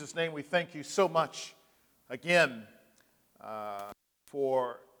Jesus' name, we thank you so much again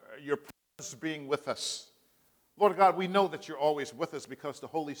for your presence being with us. Lord God, we know that you're always with us because the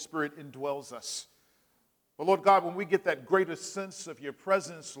Holy Spirit indwells us. But Lord God, when we get that greater sense of your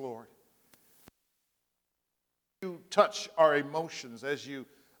presence, Lord, you touch our emotions as you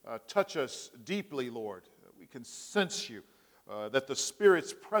touch us deeply, Lord. We can sense you, that the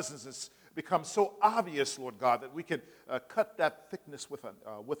Spirit's presence has become so obvious, Lord God, that we can cut that thickness with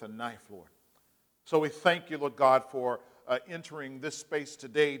a knife, Lord. So we thank you, Lord God, for entering this space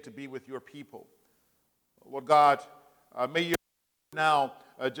today to be with your people. Lord God, may you now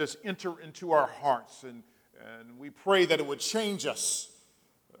just enter into our hearts, and we pray that it would change us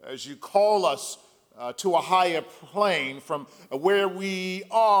as you call us to a higher plane from where we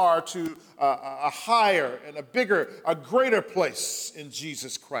are to a higher and a bigger, a greater place in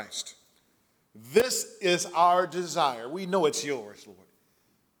Jesus Christ. This is our desire. We know it's yours, Lord.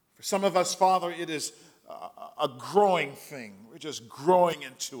 For some of us, Father, it is a growing thing. We're just growing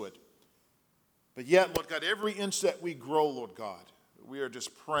into it. But yet, Lord God, every inch that we grow, Lord God, we are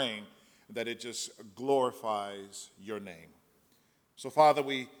just praying that it just glorifies your name. So, Father,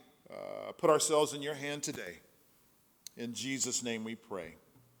 we put ourselves in your hand today. In Jesus' name we pray.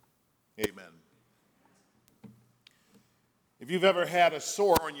 Amen. If you've ever had a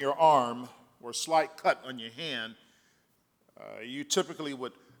sore on your arm or a slight cut on your hand, you typically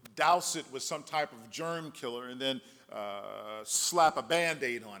would douse it with some type of germ killer and then slap a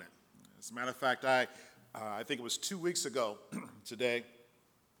Band-Aid on it. As a matter of fact, I think it was 2 weeks ago today,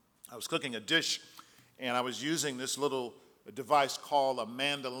 I was cooking a dish and I was using this little device called a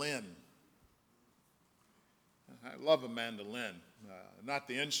mandolin. I love a mandolin, not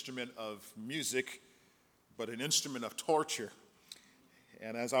the instrument of music, but an instrument of torture.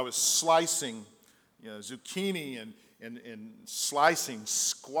 And as I was slicing, zucchini and slicing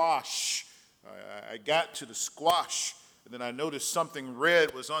squash, I got to the squash, and then I noticed something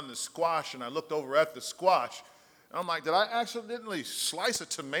red was on the squash, and I looked over at the squash, and I'm like, did I accidentally slice a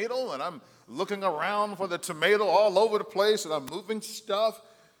tomato? And I'm looking around for the tomato all over the place, and I'm moving stuff,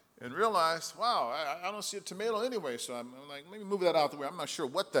 and realized, wow, I don't see a tomato anyway, so I'm like, let me move that out the way. I'm not sure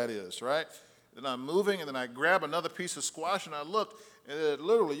what that is, right? Then I'm moving, and then I grab another piece of squash, and I look, and it,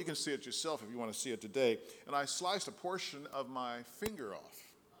 literally, you can see it yourself if you want to see it today, and I sliced a portion of my finger off.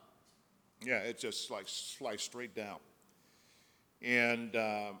 Yeah, it just like sliced straight down. And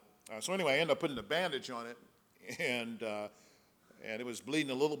so anyway, I ended up putting a bandage on it, and it was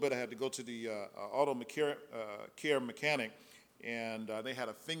bleeding a little bit. I had to go to the auto care mechanic, and they had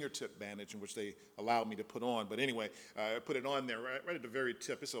a fingertip bandage in which they allowed me to put on. But anyway, I put it on there right at the very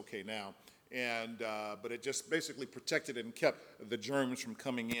tip. It's okay now. And but it just basically protected it and kept the germs from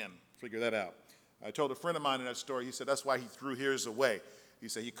coming in. Figure that out. I told a friend of mine in that story, he said that's why he threw his away. He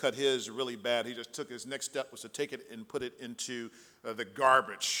said he cut his really bad. He just took his next step was to take it and put it into the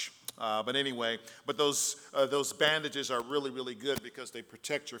garbage. But anyway, but those bandages are really, really good because they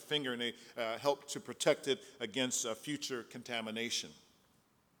protect your finger and they help to protect it against future contamination.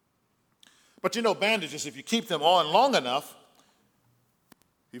 But bandages, if you keep them on long enough,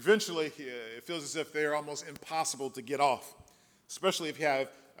 eventually it feels as if they're almost impossible to get off, especially if you have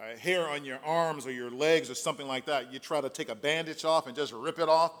hair on your arms or your legs or something like that. You try to take a bandage off and just rip it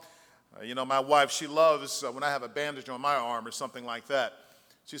off. My wife, she loves when I have a bandage on my arm or something like that.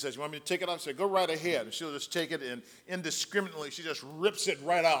 She says, you want me to take it off? I say, go right ahead. And she'll just take it and indiscriminately, she just rips it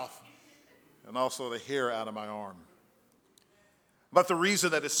right off. And also the hair out of my arm. But the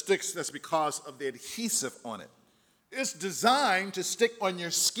reason that it sticks, that's because of the adhesive on it. It's designed to stick on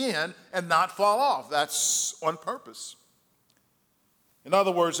your skin and not fall off. That's on purpose. In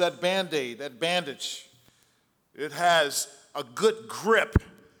other words, that Band-Aid, that bandage, it has a good grip,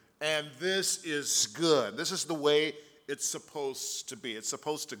 and this is good. This is the way it's supposed to be. It's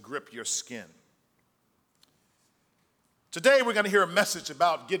supposed to grip your skin. Today, we're going to hear a message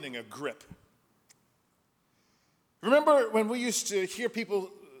about getting a grip. Remember when we used to hear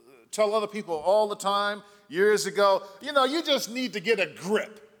people tell other people all the time, years ago, you just need to get a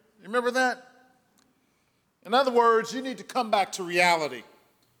grip. You remember that? In other words, you need to come back to reality.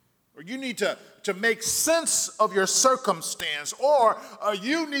 Or you need to make sense of your circumstance. Or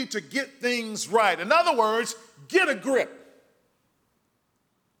you need to get things right. In other words, get a grip.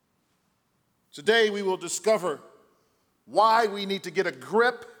 Today we will discover why we need to get a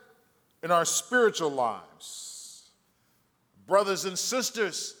grip in our spiritual lives. Brothers and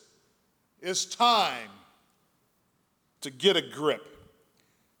sisters, it's time to get a grip.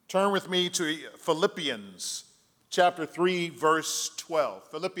 Turn with me to Philippians chapter 3, verse 12.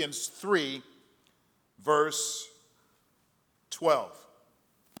 Philippians 3, verse 12.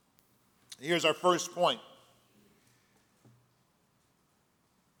 Here's our first point.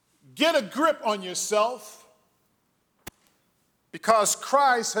 Get a grip on yourself because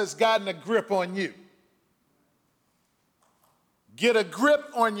Christ has gotten a grip on you. Get a grip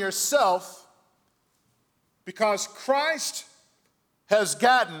on yourself because Christ has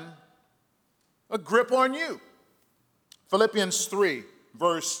gotten a grip on you. Philippians 3,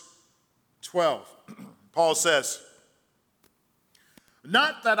 verse 12. Paul says,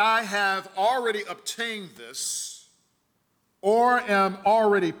 "Not that I have already obtained this or am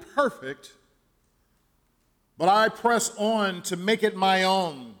already perfect, but I press on to make it my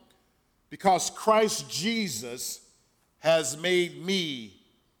own because Christ Jesus has made me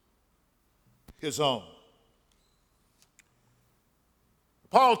his own."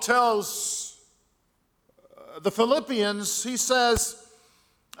 Paul tells the Philippians, he says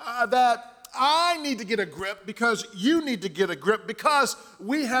that I need to get a grip because you need to get a grip because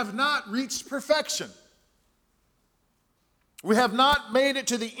we have not reached perfection. We have not made it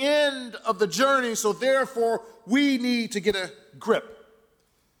to the end of the journey, so therefore we need to get a grip.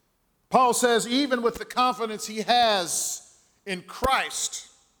 Paul says even with the confidence he has in Christ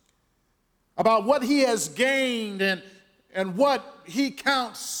about what he has gained and what he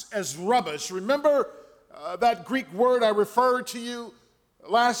counts as rubbish. Remember that Greek word I referred to you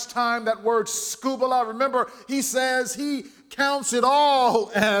last time, that word skubala? Remember, he says he counts it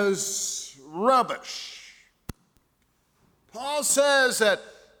all as rubbish. Paul says that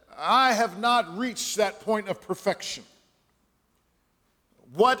I have not reached that point of perfection.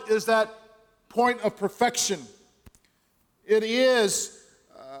 What is that point of perfection? It is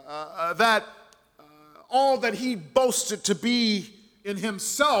that all that he boasted to be in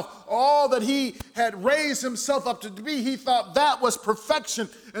himself, all that he had raised himself up to be, he thought that was perfection.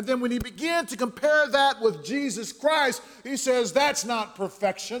 And then when he began to compare that with Jesus Christ, he says, that's not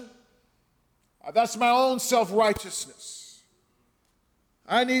perfection. That's my own self-righteousness.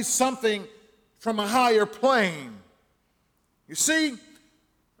 I need something from a higher plane. You see,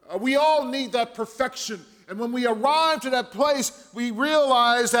 we all need that perfection. And when we arrive to that place, we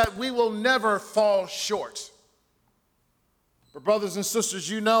realize that we will never fall short. But brothers and sisters,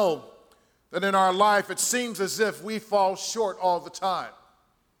 you know that in our life it seems as if we fall short all the time.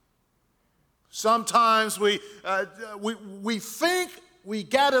 Sometimes we think we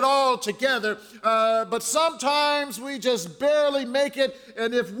got it all together, but sometimes we just barely make it.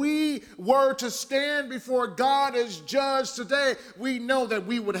 And if we were to stand before God as judge today, we know that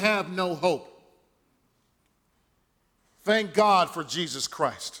we would have no hope. Thank God for Jesus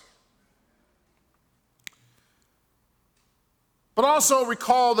Christ. But also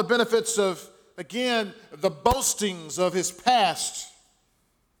recall the benefits of, again, the boastings of his past.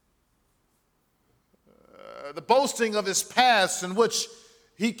 The boasting of his past in which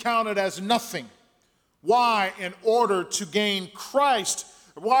he counted as nothing. Why? In order to gain Christ.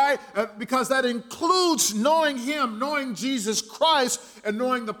 Why? Because that includes knowing him, knowing Jesus Christ, and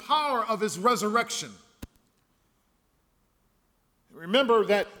knowing the power of his resurrection. Remember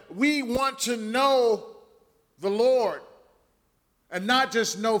that we want to know the Lord and not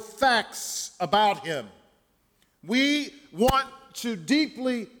just know facts about him. We want to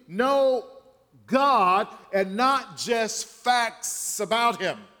deeply know God and not just facts about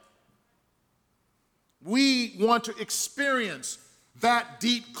him. We want to experience that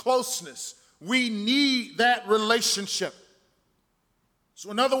deep closeness. We need that relationship. So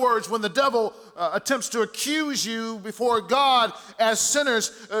in other words, when the devil attempts to accuse you before God as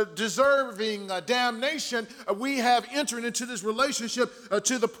sinners deserving damnation, we have entered into this relationship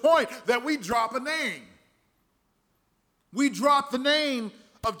to the point that we drop a name. We drop the name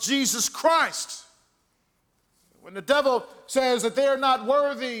of Jesus Christ. When the devil says that they're not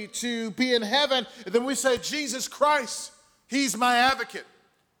worthy to be in heaven, then we say, Jesus Christ, he's my advocate.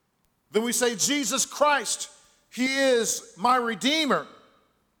 Then we say, Jesus Christ, he is my Redeemer.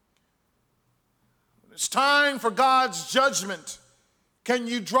 It's time for God's judgment. Can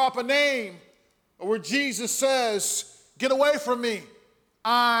you drop a name where Jesus says, get away from me,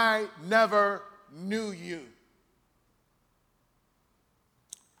 I never knew you?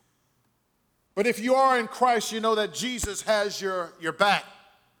 But if you are in Christ, you know that Jesus has your back.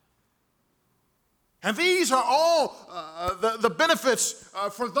 And these are all the benefits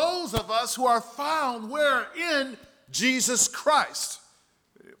for those of us who are found where in Jesus Christ.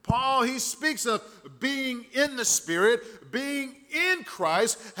 Paul, he speaks of being in the Spirit, being in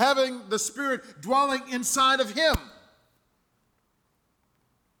Christ, having the Spirit dwelling inside of him.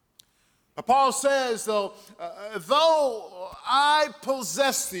 Paul says, though I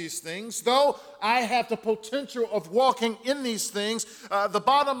possess these things, though I have the potential of walking in these things, the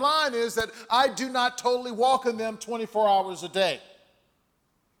bottom line is that I do not totally walk in them 24 hours a day.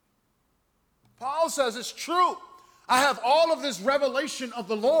 Paul says it's true. I have all of this revelation of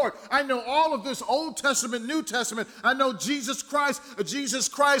the Lord. I know all of this Old Testament, New Testament. I know Jesus Christ. Jesus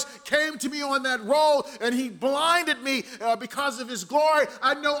Christ came to me on that road, and he blinded me because of his glory.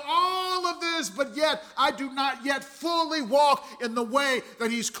 I know all of this, but yet I do not yet fully walk in the way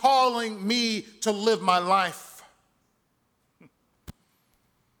that he's calling me to live my life.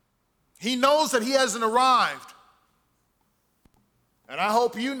 He knows that he hasn't arrived. And I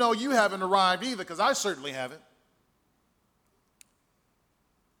hope you know you haven't arrived either, because I certainly haven't.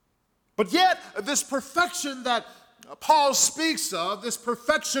 But yet, this perfection that Paul speaks of, this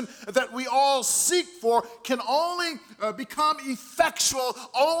perfection that we all seek for, can only become effectual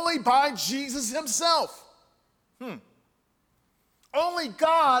only by Jesus himself. Only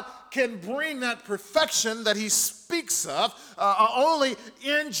God can bring that perfection that he speaks of, only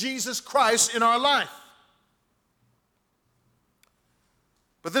in Jesus Christ in our life.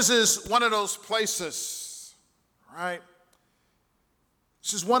 But this is one of those places, right?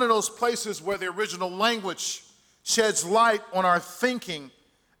 This is one of those places where the original language sheds light on our thinking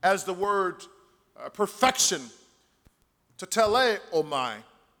as the word perfection, teleomai,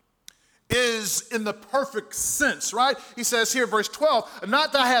 is in the perfect sense, right? He says here, verse 12,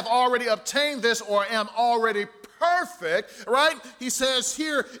 not that I have already obtained this or am already perfect, right? He says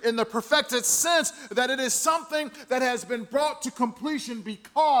here in the perfected sense that it is something that has been brought to completion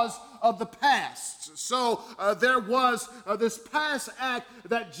because of the past. So there was this past act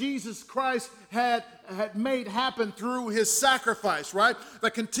that Jesus Christ had made happen through his sacrifice, right?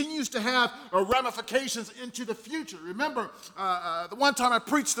 That continues to have ramifications into the future. Remember, the one time I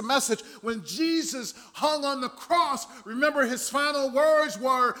preached the message when Jesus hung on the cross, remember his final words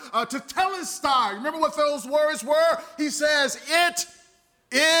were to telestai. Remember what those words were? He says, "It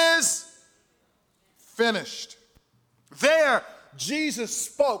is finished." There, Jesus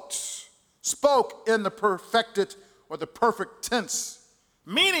spoke in the perfected or the perfect tense,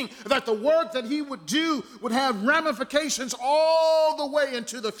 meaning that the work that he would do would have ramifications all the way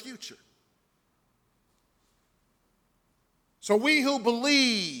into the future. So we who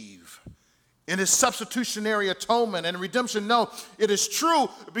believe in his substitutionary atonement and redemption know it is true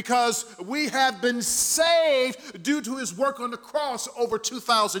because we have been saved due to his work on the cross over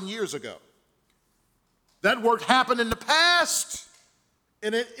 2,000 years ago. That work happened in the past,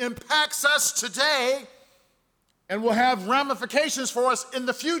 and it impacts us today and will have ramifications for us in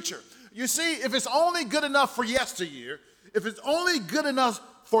the future. You see, if it's only good enough for yesteryear, if it's only good enough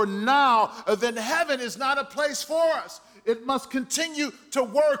for now, then heaven is not a place for us. It must continue to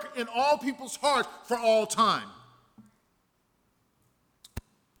work in all people's hearts for all time.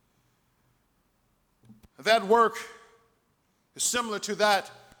 That work is similar to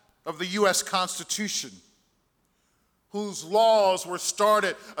that of the U.S. Constitution, whose laws were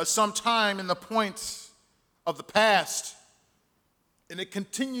started sometime in the points of the past. And it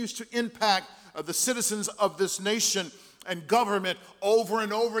continues to impact the citizens of this nation and government over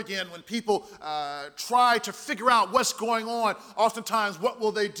and over again. When people try to figure out what's going on, oftentimes what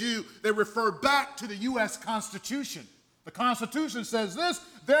will they do? They refer back to the U.S. Constitution. The Constitution says this,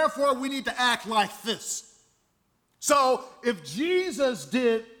 therefore we need to act like this. So if Jesus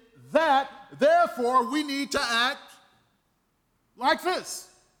did that, therefore we need to act like this.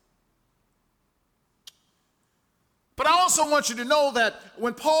 But I also want you to know that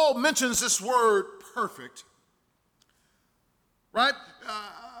when Paul mentions this word perfect, right,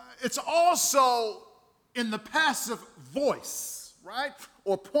 it's also in the passive voice, right,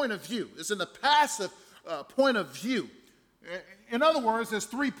 or point of view. It's in the passive point of view. In other words, there's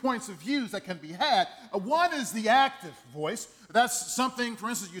 3 points of views that can be had. One is the active voice. That's something, for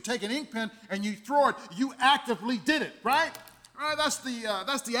instance, you take an ink pen and you throw it, you actively did it, right? That's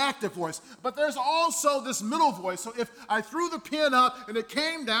the active voice. But there's also this middle voice. So if I threw the pen up and it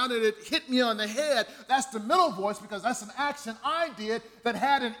came down and it hit me on the head, that's the middle voice because that's an action I did that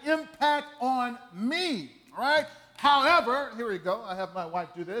had an impact on me, all right? However, here we go. I have my wife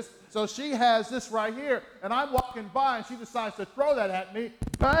do this. So she has this right here, and I'm walking by and she decides to throw that at me.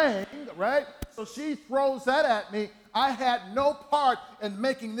 Bang, right? So she throws that at me. I had no part in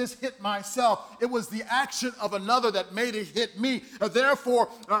making this hit myself. It was the action of another that made it hit me. Therefore,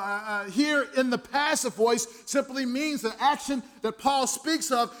 here in the passive voice simply means the action that Paul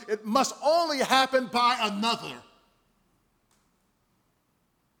speaks of, it must only happen by another,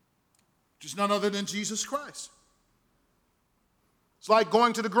 which is none other than Jesus Christ. It's like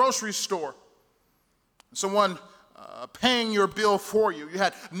going to the grocery store, someone paying your bill for you. You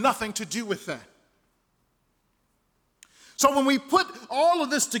had nothing to do with that. So when we put all of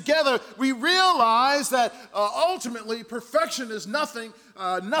this together, we realize that ultimately perfection is nothing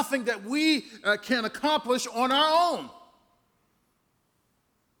that we can accomplish on our own.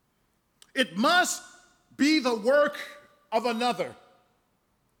 It must be the work of another.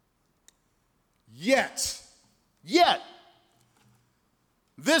 Yet,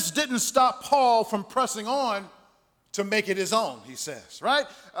 this didn't stop Paul from pressing on to make it his own, he says, right?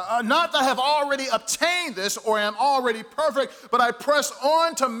 Not that I have already obtained this or am already perfect, but I press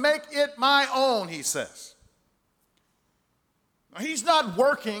on to make it my own, he says. Now, he's not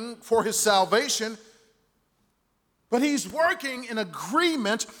working for his salvation, but he's working in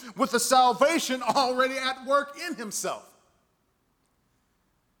agreement with the salvation already at work in himself.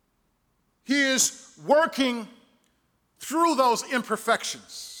 He is working through those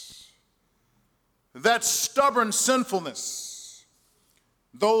imperfections, that stubborn sinfulness,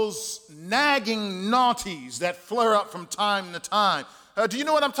 those nagging naughties that flare up from time to time. Do you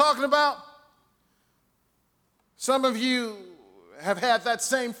know what I'm talking about? Some of you have had that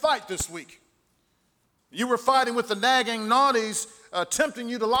same fight this week. You were fighting with the nagging naughties tempting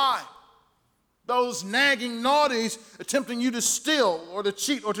you to lie. Those nagging naughties tempting you to steal or to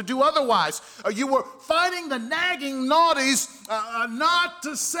cheat or to do otherwise. You were fighting the nagging naughties not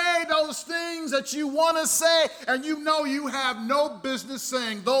to say those things that you want to say and you know you have no business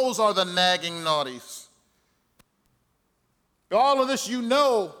saying. Those are the nagging naughties. All of this you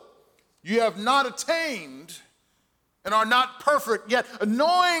know you have not attained and are not perfect, yet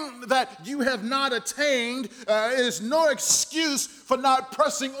knowing that you have not attained is no excuse for not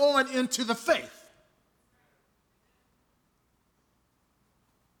pressing on into the faith.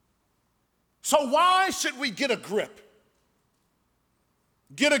 So why should we get a grip?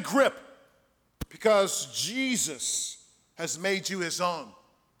 Get a grip because Jesus has made you his own.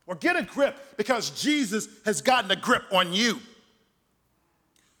 Or get a grip because Jesus has gotten a grip on you.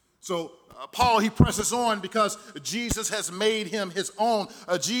 So Paul, he presses on because Jesus has made him his own.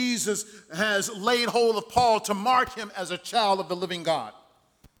 Jesus has laid hold of Paul to mark him as a child of the living God.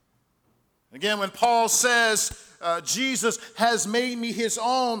 Again, when Paul says, Jesus has made me his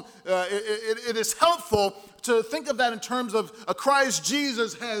own, it is helpful to think of that in terms of Christ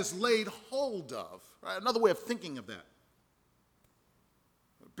Jesus has laid hold of. Right? Another way of thinking of that.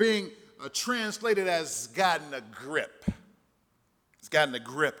 Being translated as gotten a grip. It's gotten a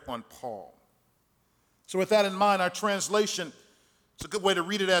grip on Paul. So with that in mind, our translation, it's a good way to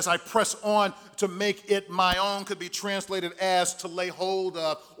read it as I press on to make it my own, could be translated as to lay hold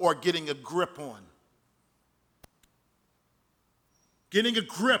of or getting a grip on. Getting a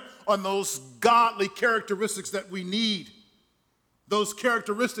grip on those godly characteristics that we need. Those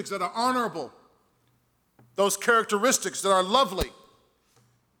characteristics that are honorable. Those characteristics that are lovely.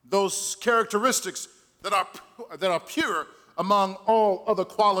 Those characteristics that are pure among all other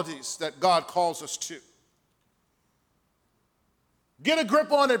qualities that God calls us to. Get a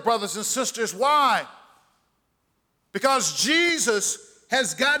grip on it, brothers and sisters. Why? Because Jesus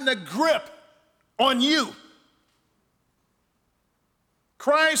has gotten a grip on you.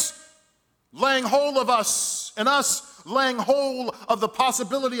 Christ laying hold of us and us laying hold of the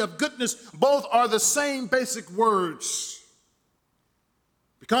possibility of goodness, both are the same basic words.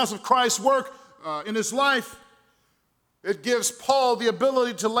 Because of Christ's work in his life, it gives Paul the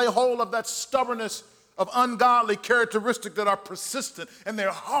ability to lay hold of that stubbornness of ungodly characteristics that are persistent and they're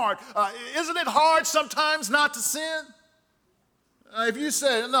hard. Isn't it hard sometimes not to sin? If you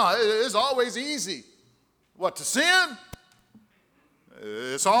say, no, it's always easy. What, to sin?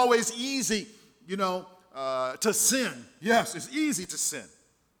 It's always easy, to sin. Yes, it's easy to sin.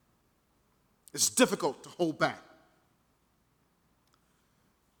 It's difficult to hold back.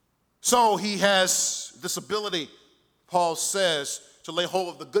 So he has this ability, Paul says, to lay hold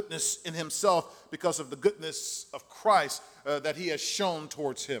of the goodness in himself because of the goodness of Christ that he has shown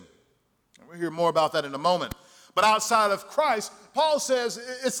towards him. And we'll hear more about that in a moment. But outside of Christ, Paul says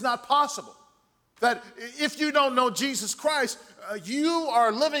it's not possible. That if you don't know Jesus Christ, you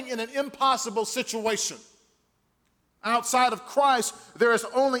are living in an impossible situation. Outside of Christ, there is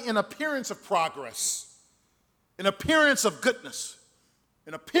only an appearance of progress, an appearance of goodness,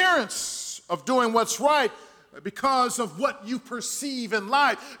 an appearance of doing what's right because of what you perceive in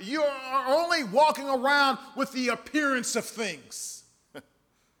life. You are only walking around with the appearance of things.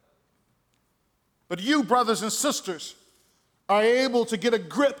 But you, brothers and sisters, are able to get a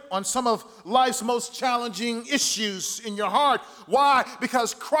grip on some of life's most challenging issues in your heart. Why?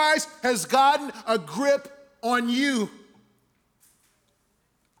 Because Christ has gotten a grip on you.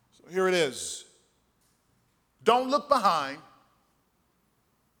 Here it is. Don't look behind.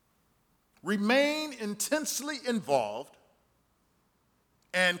 Remain intensely involved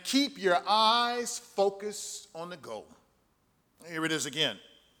and keep your eyes focused on the goal. Here it is again.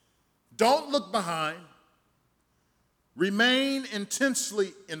 Don't look behind. Remain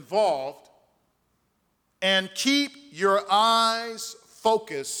intensely involved and keep your eyes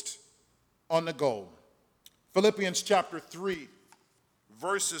focused on the goal. Philippians chapter 3,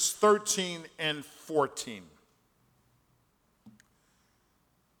 verses 13 and 14.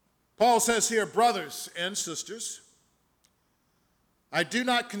 Paul says here, brothers and sisters, I do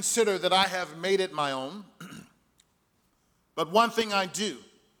not consider that I have made it my own, but one thing I do,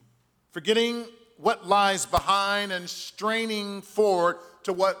 forgetting what lies behind and straining forward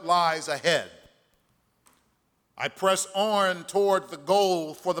to what lies ahead. I press on toward the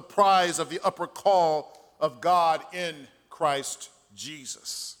goal for the prize of the upper call of God in Christ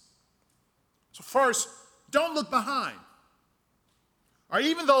Jesus. So first, don't look behind. Or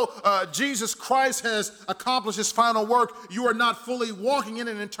even though Jesus Christ has accomplished his final work, you are not fully walking in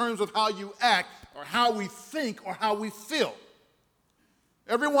it in terms of how you act or how we think or how we feel.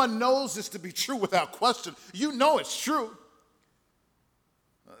 Everyone knows this to be true without question. You know it's true.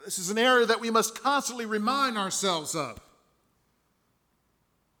 This is an area that we must constantly remind ourselves of.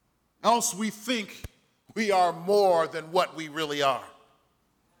 Else we think we are more than what we really are.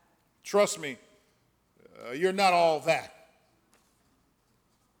 Trust me, you're not all that.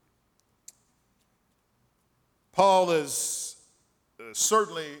 Paul is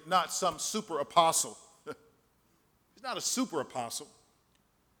certainly not some super apostle. He's not a super apostle.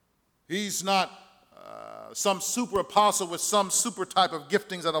 He's not some super apostle with some super type of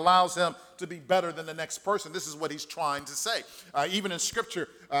giftings that allows him to be better than the next person. This is what he's trying to say. Even in Scripture,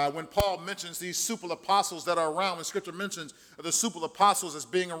 when Paul mentions these super apostles that are around, when Scripture mentions the super apostles as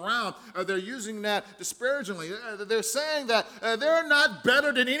being around, they're using that disparagingly. They're saying that they're not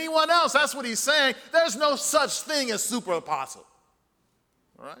better than anyone else. That's what he's saying. There's no such thing as super apostle.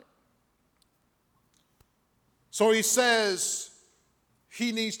 All right? So he says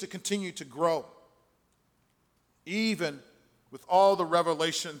he needs to continue to grow, even with all the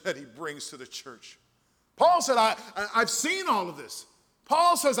revelation that he brings to the church. Paul said, I've seen all of this.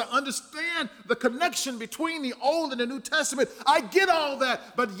 Paul says, I understand the connection between the Old and the New Testament. I get all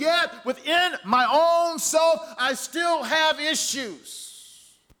that, but yet within my own self, I still have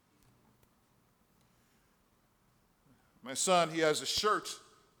issues. My son, he has a shirt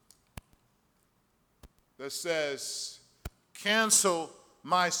that says, cancel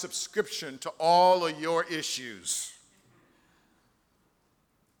my subscription to all of your issues.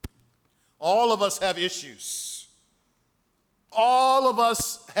 All of us have issues. All of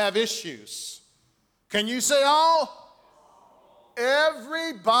us have issues. Can you say all?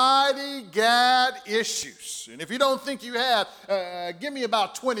 Everybody got issues. And if you don't think you have, give me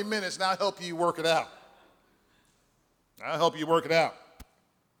about 20 minutes and I'll help you work it out. I'll help you work it out.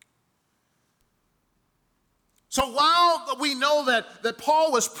 So while we know that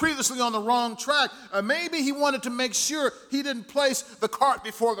Paul was previously on the wrong track, maybe he wanted to make sure he didn't place the cart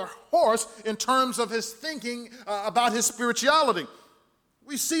before the horse in terms of his thinking about his spirituality.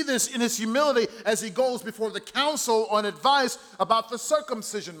 We see this in his humility as he goes before the council on advice about the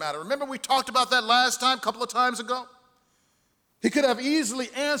circumcision matter. Remember we talked about that last time, a couple of times ago? He could have easily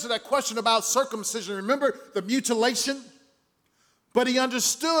answered that question about circumcision. Remember the mutilation? But he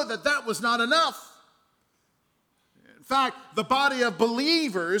understood that that was not enough. In fact, the body of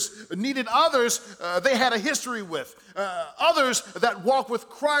believers needed others they had a history with, others that walked with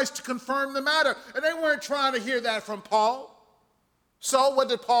Christ to confirm the matter. And they weren't trying to hear that from Paul. So what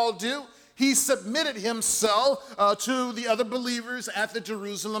did Paul do? He submitted himself to the other believers at the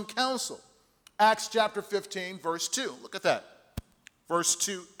Jerusalem council. Acts chapter 15, verse 2. Look at that. Verse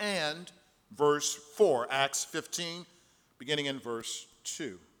 2 and verse 4. Acts 15, beginning in verse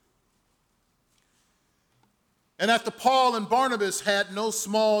 2. And after Paul and Barnabas had no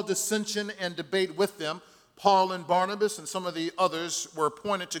small dissension and debate with them, Paul and Barnabas and some of the others were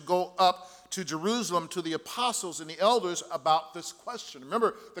appointed to go up to Jerusalem to the apostles and the elders about this question.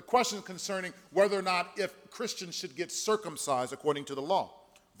 Remember, the question concerning whether or not if Christians should get circumcised according to the law.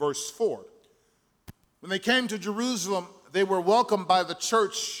 Verse 4. When they came to Jerusalem, they were welcomed by the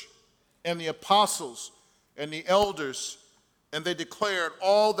church and the apostles and the elders, and they declared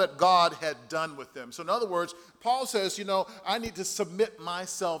all that God had done with them. So in other words, Paul says, I need to submit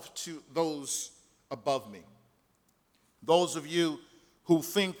myself to those above me. Those of you who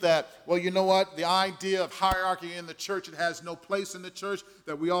think that, well, you know what, the idea of hierarchy in the church, it has no place in the church,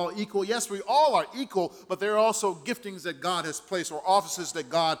 that we all equal. Yes, we all are equal, but there are also giftings that God has placed or offices that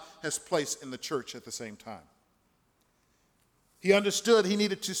God has placed in the church at the same time. He understood he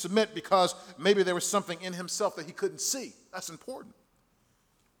needed to submit because maybe there was something in himself that he couldn't see. That's important.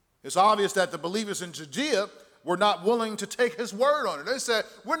 It's obvious that the believers in Judea were not willing to take his word on it. They said,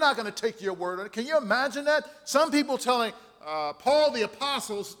 we're not going to take your word on it. Can you imagine that? Some people telling Paul the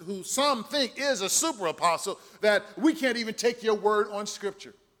apostle, who some think is a super apostle, that we can't even take your word on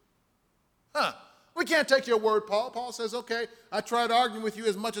Scripture. We can't take your word, Paul. Paul says, okay, I tried arguing with you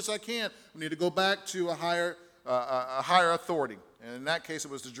as much as I can. We need to go back to a higher authority. And in that case,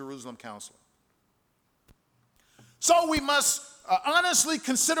 it was the Jerusalem Council. So we must honestly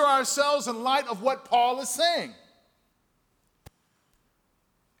consider ourselves in light of what Paul is saying.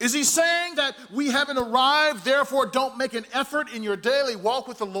 Is he saying that we haven't arrived, therefore don't make an effort in your daily walk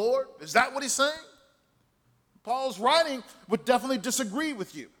with the Lord? Is that what he's saying? Paul's writing would definitely disagree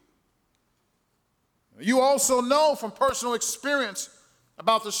with you. You also know from personal experience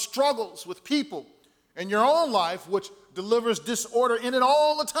about the struggles with people in your own life, which delivers disorder in it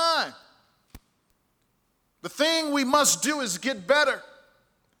all the time. The thing we must do is get better.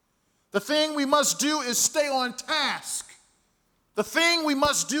 The thing we must do is stay on task. The thing we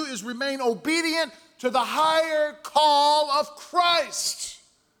must do is remain obedient to the higher call of Christ.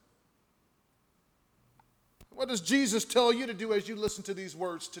 What does Jesus tell you to do as you listen to these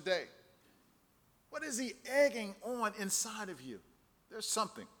words today? What is he egging on inside of you? There's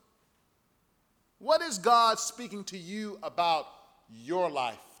something. What is God speaking to you about your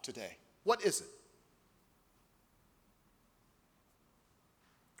life today? What is it?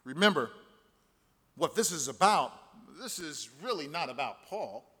 Remember, what this is about, this is really not about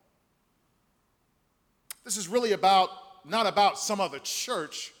Paul. This is really not about some other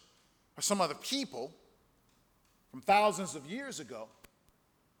church or some other people from thousands of years ago.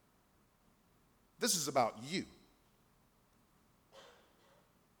 This is about you.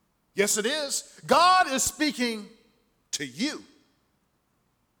 Yes, it is. God is speaking to you.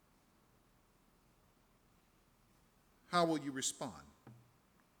 How will you respond?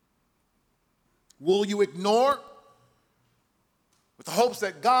 Will you ignore with the hopes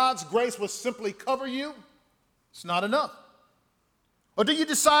that God's grace will simply cover you? It's not enough. Or do you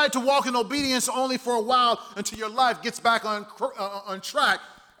decide to walk in obedience only for a while until your life gets back on track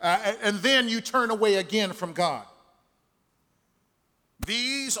and then you turn away again from God?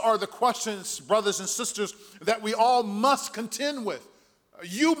 These are the questions, brothers and sisters, that we all must contend with.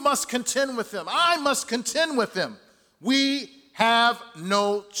 You must contend with them. I must contend with them. We have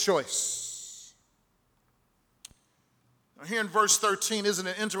no choice. Now here in verse 13, isn't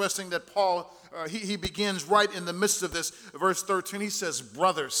it interesting that Paul, he begins right in the midst of this. Verse 13, he says,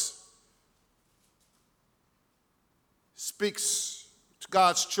 brothers. Speaks to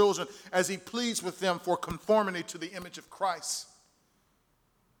God's children as he pleads with them for conformity to the image of Christ.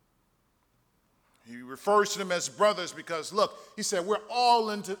 He refers to them as brothers because, look, he said, we're all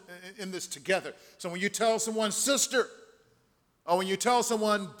in this together. So when you tell someone sister, or when you tell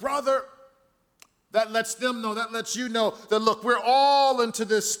someone brother, that lets them know, that lets you know that, look, we're all into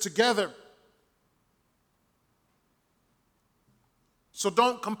this together. So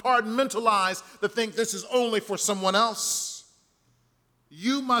don't compartmentalize to think this is only for someone else.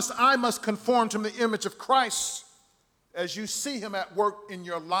 I must conform to the image of Christ as you see him at work in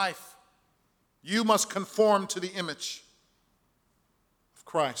your life. You must conform to the image of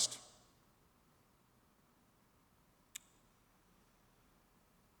Christ.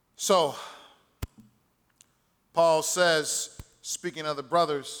 So, Paul says, speaking of the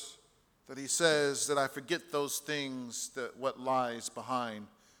brothers, that he says that I forget those things that what lies behind.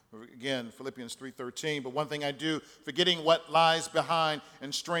 Again, Philippians 3:13, but one thing I do, forgetting what lies behind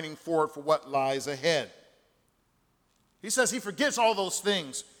and straining forward for what lies ahead. He says he forgets all those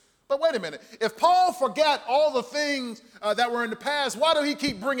things. But wait a minute, if Paul forgot all the things that were in the past, why do he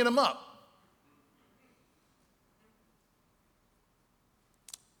keep bringing them up?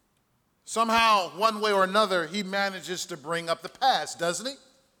 Somehow, one way or another, he manages to bring up the past, doesn't he?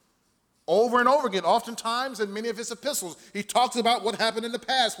 Over and over again, oftentimes in many of his epistles, he talks about what happened in the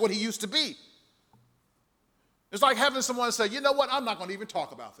past, what he used to be. It's like having someone say, you know what, I'm not going to even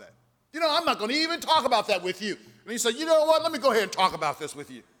talk about that. I'm not going to even talk about that with you. And he said, you know what, let me go ahead and talk about this with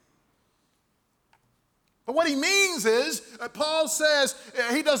you. But what he means is, Paul says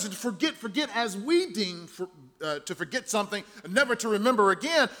he doesn't forget as we deem to forget something, never to remember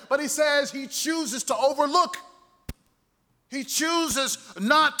again. But he says he chooses to overlook. He chooses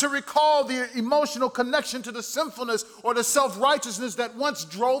not to recall the emotional connection to the sinfulness or the self-righteousness that once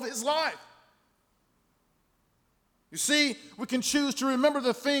drove his life. You see, we can choose to remember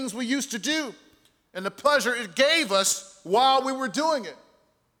the things we used to do and the pleasure it gave us while we were doing it.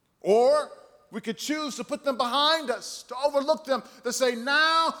 Or we could choose to put them behind us, to overlook them, to say,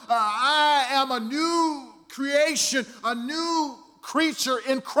 now I am a new creation, a new creature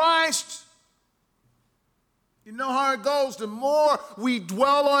in Christ. You know how it goes. The more we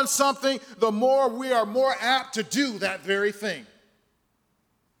dwell on something, the more we are more apt to do that very thing.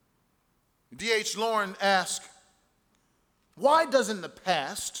 D.H. Lauren asked, why doesn't the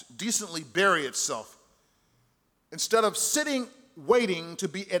past decently bury itself instead of sitting waiting to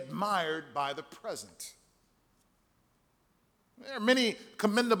be admired by the present? There are many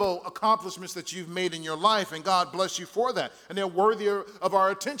commendable accomplishments that you've made in your life, and God bless you for that. And they're worthy of our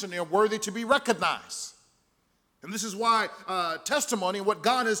attention. They're worthy to be recognized. And this is why testimony and what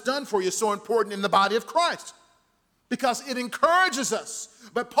God has done for you is so important in the body of Christ, because it encourages us.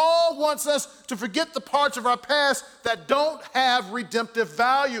 But Paul wants us to forget the parts of our past that don't have redemptive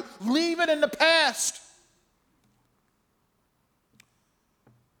value. Leave it in the past.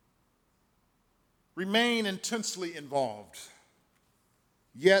 Remain intensely involved,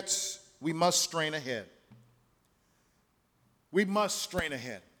 yet we must strain ahead. We must strain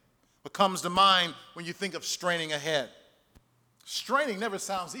ahead. What comes to mind when you think of straining ahead? Straining never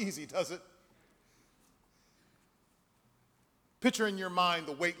sounds easy, does it? Picture in your mind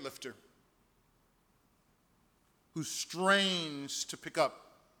the weightlifter who strains to pick up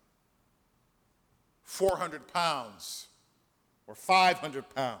 400 pounds or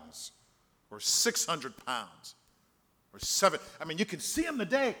 500 pounds or 600 pounds or 7. I mean, you can see them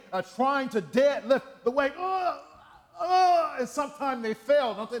today trying to deadlift the weight. And sometimes they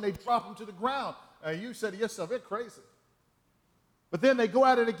fail. Don't they? They drop them to the ground. You said to yourself, they're crazy. But then they go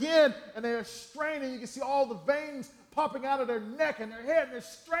at it again, and they're straining. You can see all the veins popping out of their neck and their head, and they're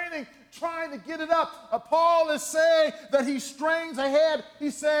straining, trying to get it up. Paul is saying that he strains ahead.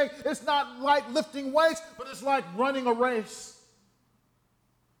 He's saying it's not like lifting weights, but it's like running a race.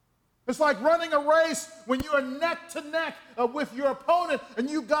 It's like running a race when you are neck to neck with your opponent, and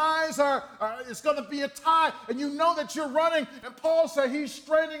you guys it's going to be a tie, and you know that you're running. And Paul said he's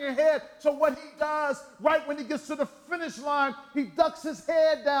straining ahead. So what he does, right when he gets to the finish line, he ducks his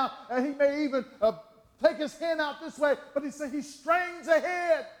head down, and he may even take his hand out this way, but he said he strains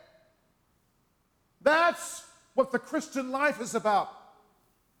ahead. That's what the Christian life is about.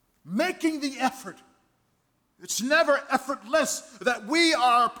 Making the effort. It's never effortless that we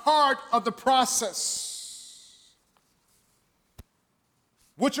are a part of the process.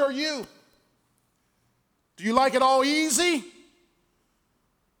 Which are you? Do you like it all easy?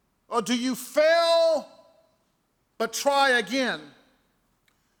 Or do you fail but try again?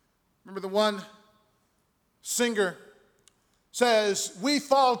 Remember the one singer says, we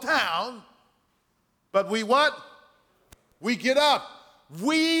fall down, but we what? We get up.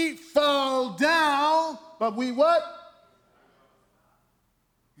 We fall down, but we what?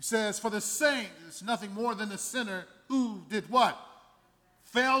 He says, for the saint is nothing more than the sinner who did what?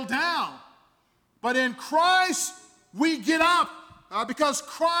 Fell down. But in Christ, we get up because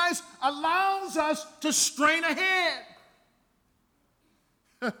Christ allows us to strain ahead.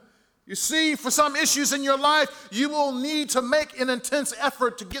 You see, for some issues in your life, you will need to make an intense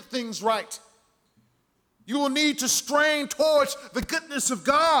effort to get things right. You will need to strain towards the goodness of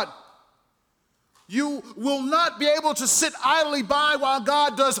God. You will not be able to sit idly by while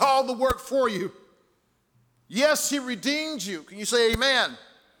God does all the work for you. Yes, he redeemed you. Can you say amen?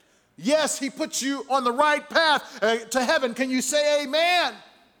 Yes, he put you on the right path to heaven. Can you say amen?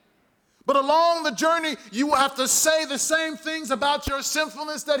 But along the journey, you will have to say the same things about your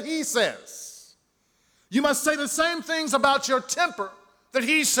sinfulness that he says. You must say the same things about your temper that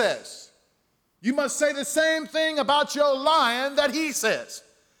he says. You must say the same thing about your lying that he says.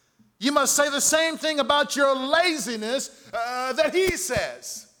 You must say the same thing about your laziness that he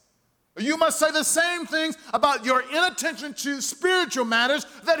says. You must say the same things about your inattention to spiritual matters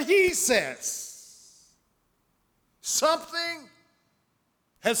that he says. Something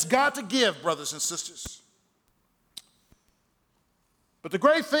has got to give, brothers and sisters. But the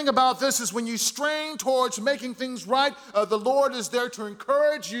great thing about this is when you strain towards making things right, the Lord is there to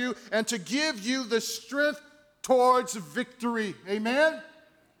encourage you and to give you the strength towards victory. Amen?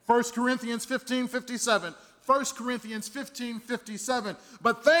 1 Corinthians 15:57. 1 Corinthians 15:57.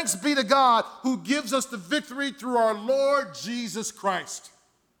 But thanks be to God who gives us the victory through our Lord Jesus Christ.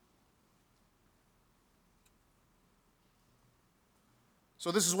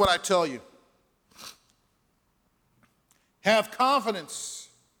 So this is what I tell you. Have confidence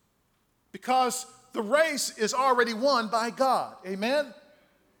because the race is already won by God. Amen?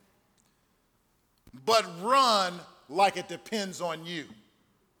 But run like it depends on you.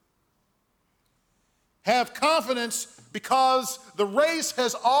 Have confidence because the race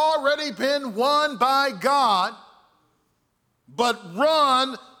has already been won by God, but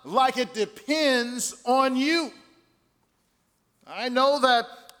run like it depends on you. I know that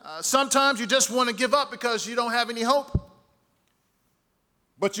sometimes you just want to give up because you don't have any hope.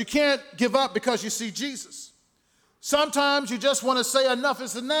 But you can't give up because you see Jesus. Sometimes you just want to say enough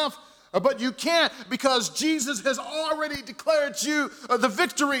is enough, but you can't because Jesus has already declared you the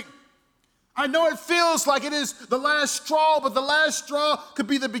victory. I know it feels like it is the last straw, but the last straw could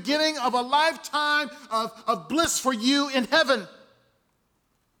be the beginning of a lifetime of bliss for you in heaven.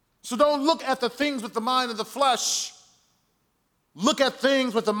 So don't look at the things with the mind of the flesh. Look at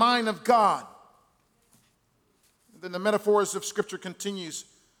things with the mind of God. Then the metaphors of Scripture continues.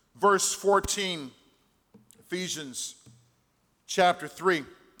 Verse 14, Ephesians chapter 3.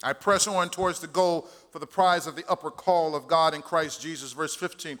 I press on towards the goal for the prize of the upward call of God in Christ Jesus. Verse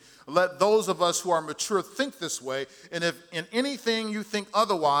 15, let those of us who are mature think this way, and if in anything you think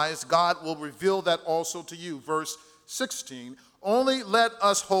otherwise, God will reveal that also to you. Verse 16, only let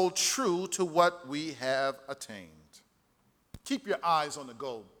us hold true to what we have attained. Keep your eyes on the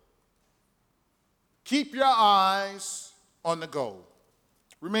goal. Keep your eyes on the goal.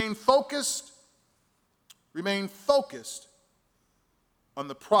 Remain focused on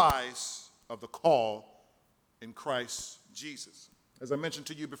the prize of the call in Christ Jesus. As I mentioned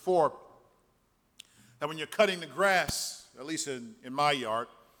to you before, that when you're cutting the grass, at least in my yard,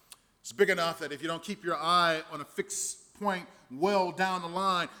 it's big enough that if you don't keep your eye on a fixed point well down the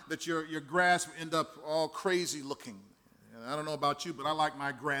line, that your grass will end up all crazy looking. And I don't know about you, but I like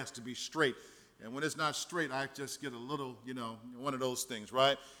my grass to be straight. And when it's not straight, I just get a little, one of those things,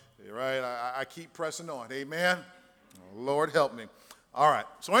 right? Right? I keep pressing on. Amen? Oh, Lord help me. All right.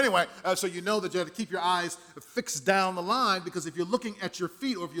 So anyway, so you know that you have to keep your eyes fixed down the line, because if you're looking at your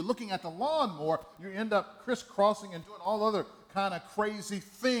feet or if you're looking at the lawnmower, you end up crisscrossing and doing all other kind of crazy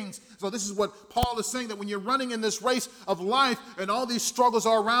things. So this is what Paul is saying, that when you're running in this race of life and all these struggles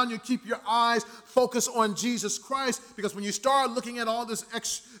are around you, keep your eyes focused on Jesus Christ, because when you start looking at all this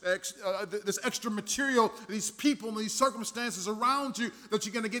extra material, these people and these circumstances around you, that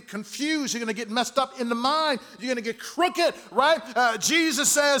you're going to get confused, you're going to get messed up in the mind, you're going to get crooked, right? Jesus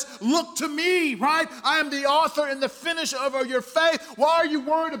says, look to me, right? I am the author and the finisher of your faith. Why are you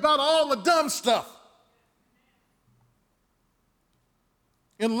worried about all the dumb stuff?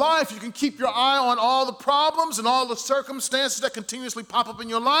 In life, you can keep your eye on all the problems and all the circumstances that continuously pop up in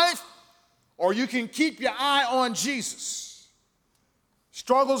your life, or you can keep your eye on Jesus.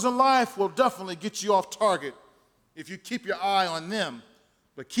 Struggles in life will definitely get you off target if you keep your eye on them,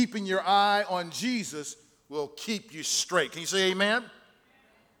 but keeping your eye on Jesus will keep you straight. Can you say amen?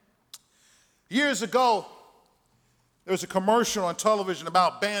 Years ago, there was a commercial on television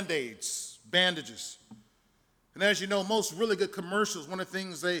about Band-Aids, bandages. And as you know, most really good commercials, one of the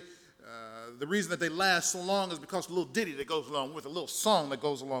things the reason that they last so long is because of a little ditty that goes along with it, a little song that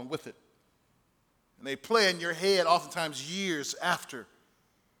goes along with it. And they play in your head oftentimes years after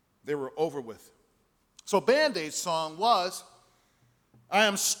they were over with. So Band-Aid's song was, I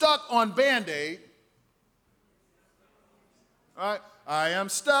am stuck on Band-Aid. All right? I am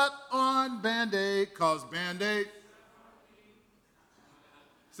stuck on Band-Aid because Band-Aid.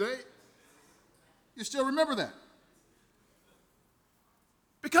 See? You still remember that?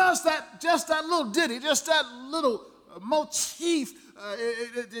 Because that little ditty, just that little motif,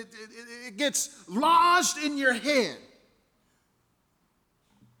 it gets lodged in your head.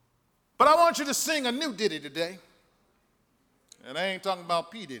 But I want you to sing a new ditty today. And I ain't talking about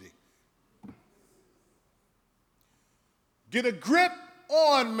P. Diddy. Get a grip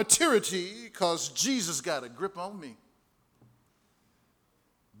on maturity because Jesus got a grip on me.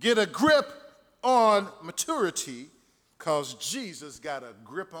 Get a grip on maturity because Jesus got a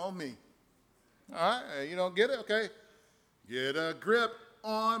grip on me. All right, you don't get it? Okay. Get a grip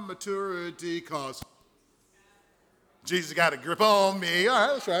on maturity because Jesus got a grip on me. All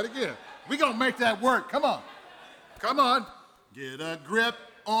right, let's try it again. We're going to make that work. Come on. Come on. Get a grip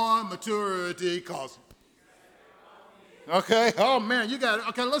on maturity because. Okay. Oh, man, you got it.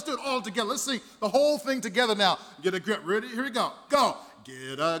 Okay, let's do it all together. Let's sing the whole thing together now. Get a grip. Ready? Here we go. Go.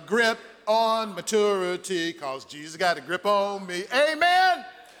 Get a grip on maturity because Jesus got a grip on me. Amen.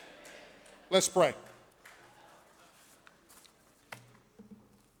 Let's pray.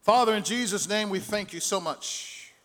 Father, in Jesus' name, we thank you so much